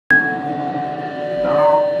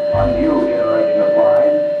You interacting the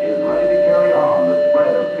flies is ready to carry on the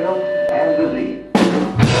spread of filth and disease.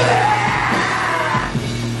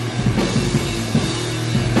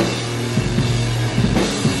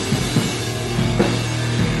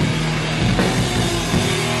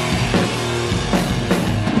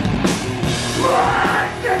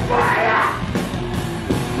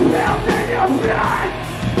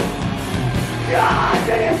 God,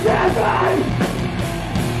 it is heaven!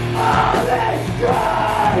 All is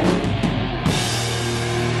good!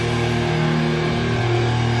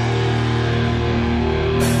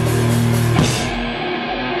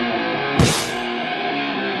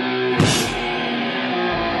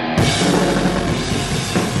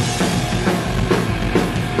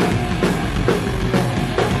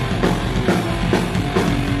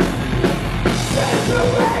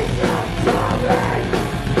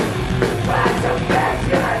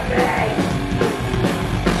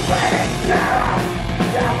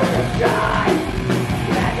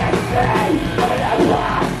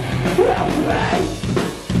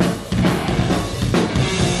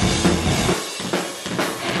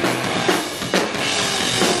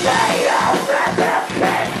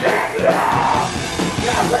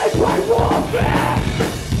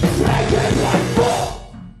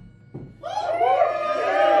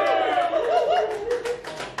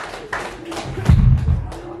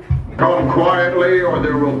 Come quietly or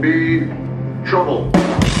there will be trouble.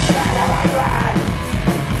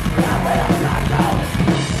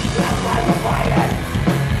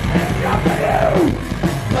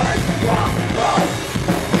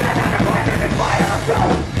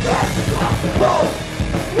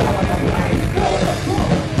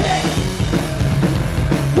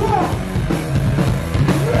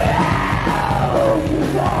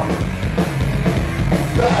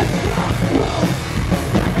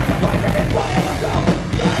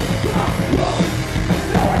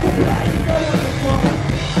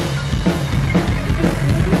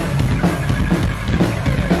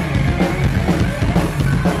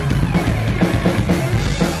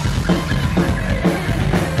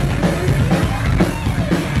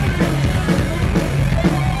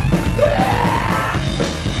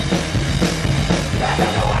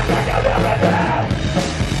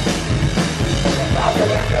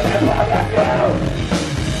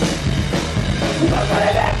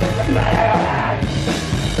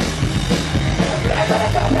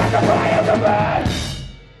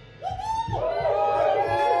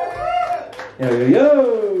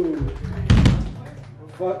 Yo!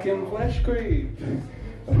 Fucking flesh creep.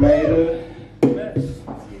 I made a mess.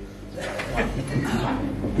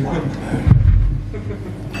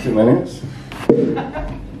 2 minutes.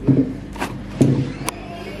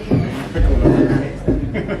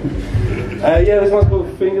 Yeah, this one's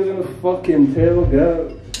called Fingers in the Fucking Tail.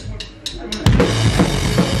 Go.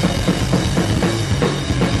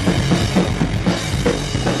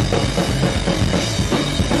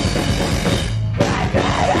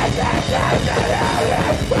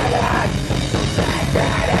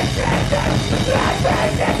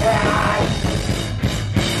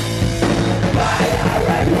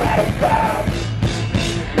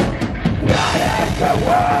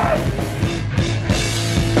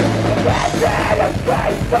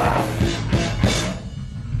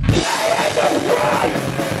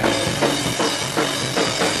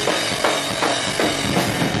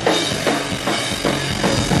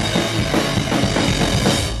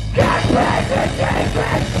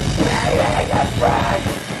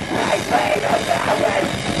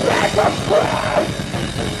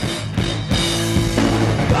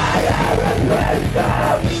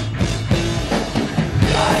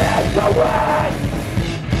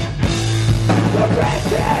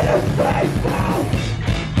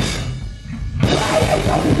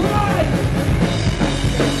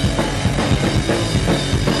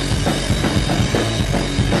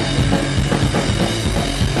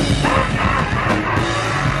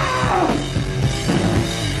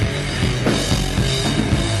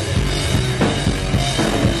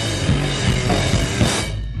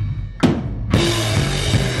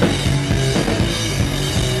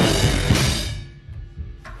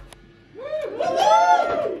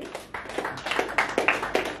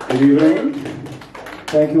 Good evening.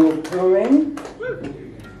 Thank you all for coming.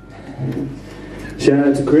 Shout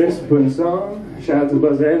out to Chris for putting the song. Shout out to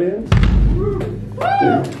Buzz Aliens.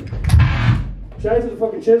 Shout out to the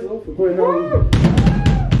fucking Chisel for putting on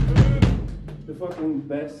the fucking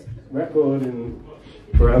best record in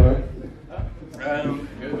forever. Good, man.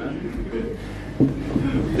 Good.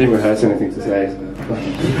 Didn't rehearse anything to say. So.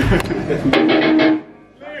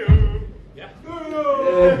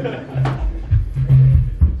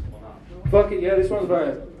 Fuck it, yeah, this one's about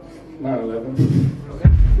 9/11.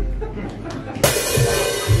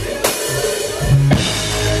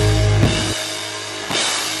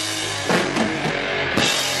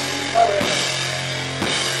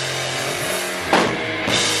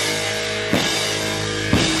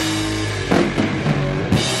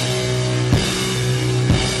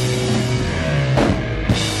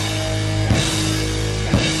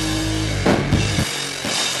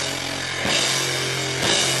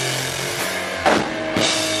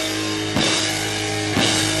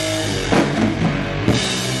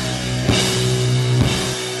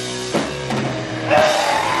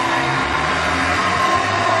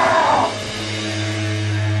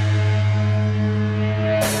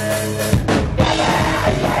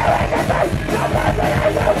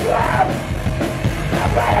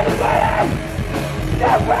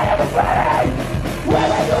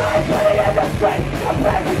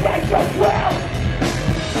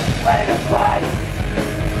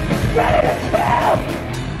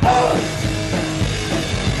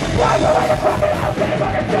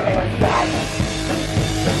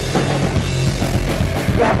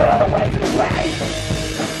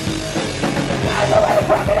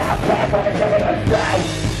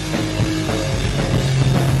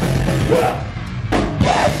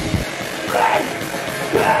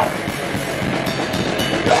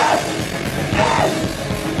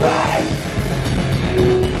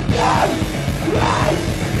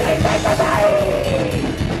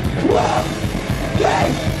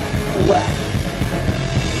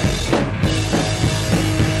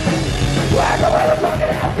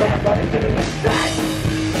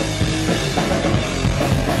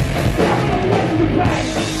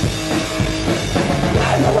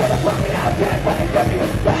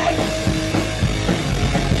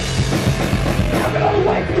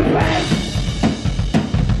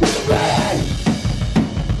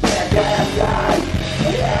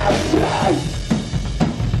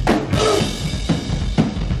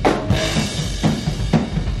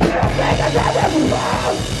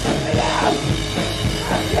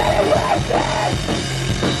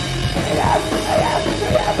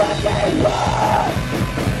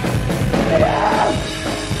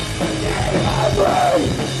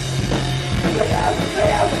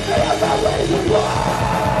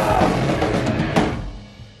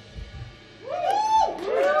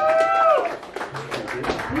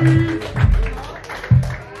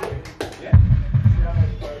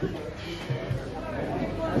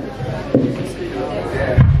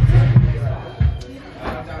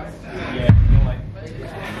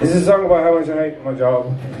 This is a song about how much I hate my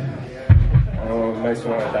job. It makes me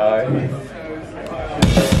want to die.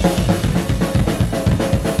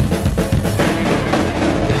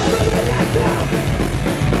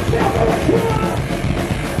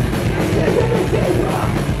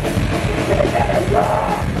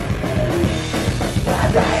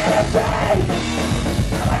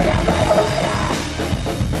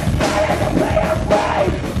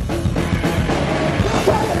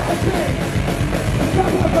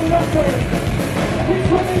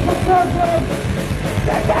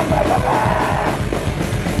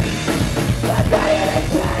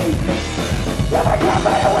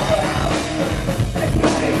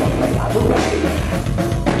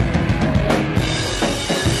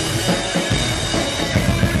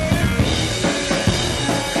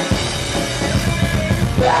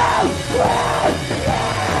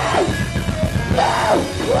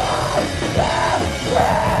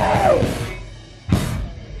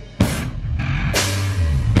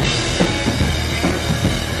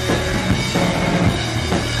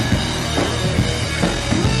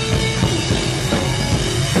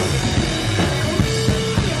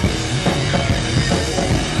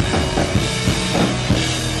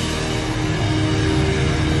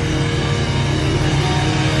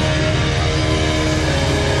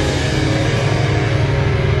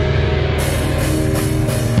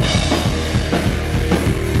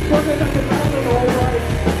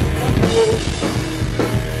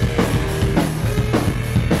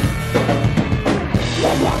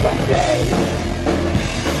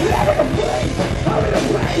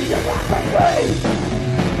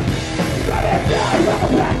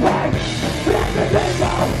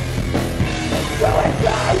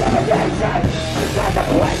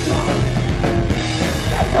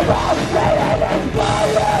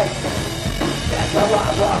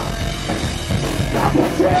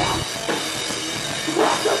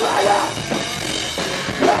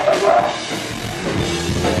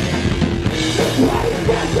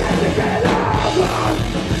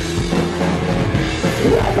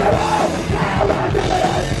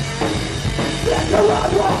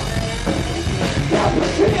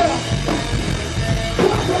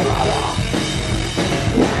 Come on,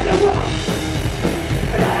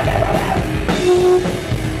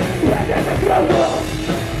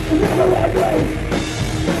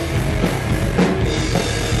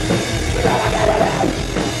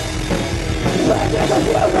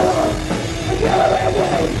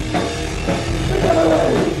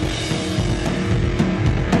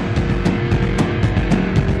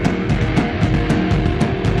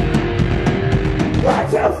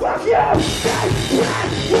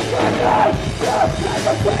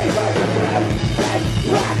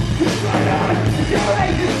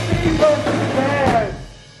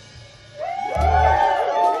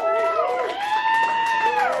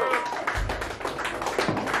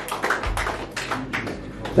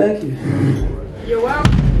 Thank you. You're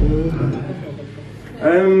welcome.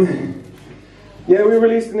 Yeah, we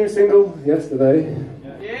released a new single yesterday.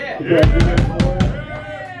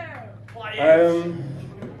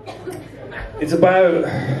 It's about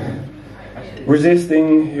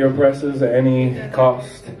resisting your oppressors at any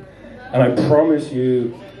cost, and I promise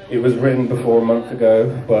you it was written before a month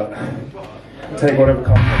ago, but take whatever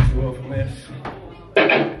context you will from this.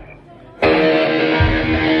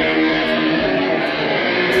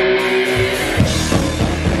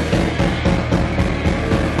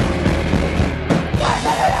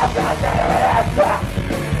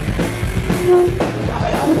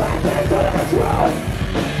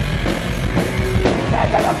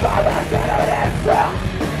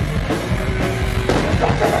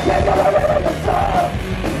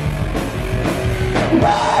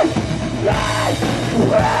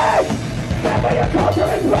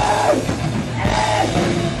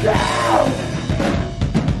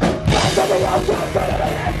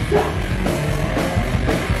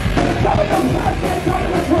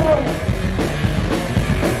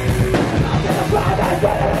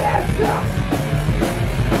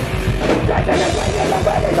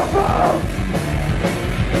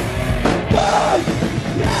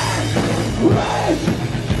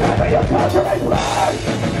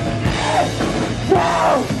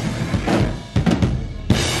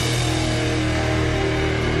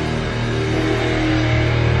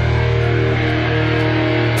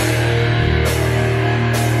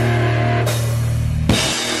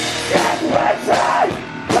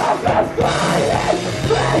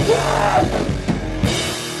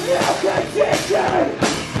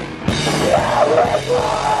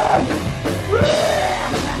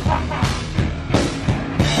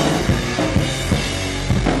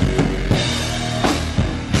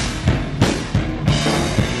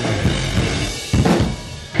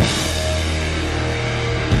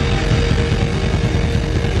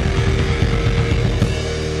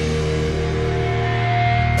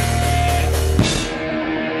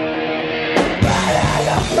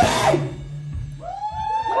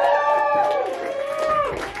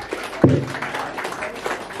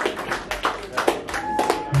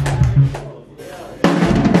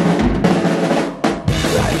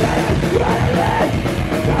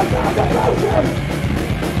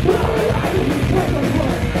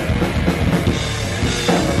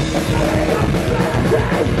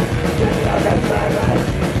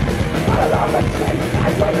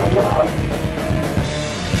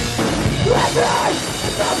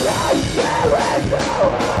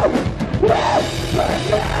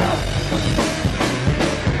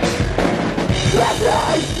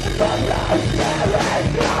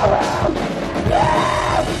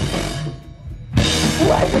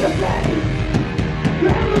 Why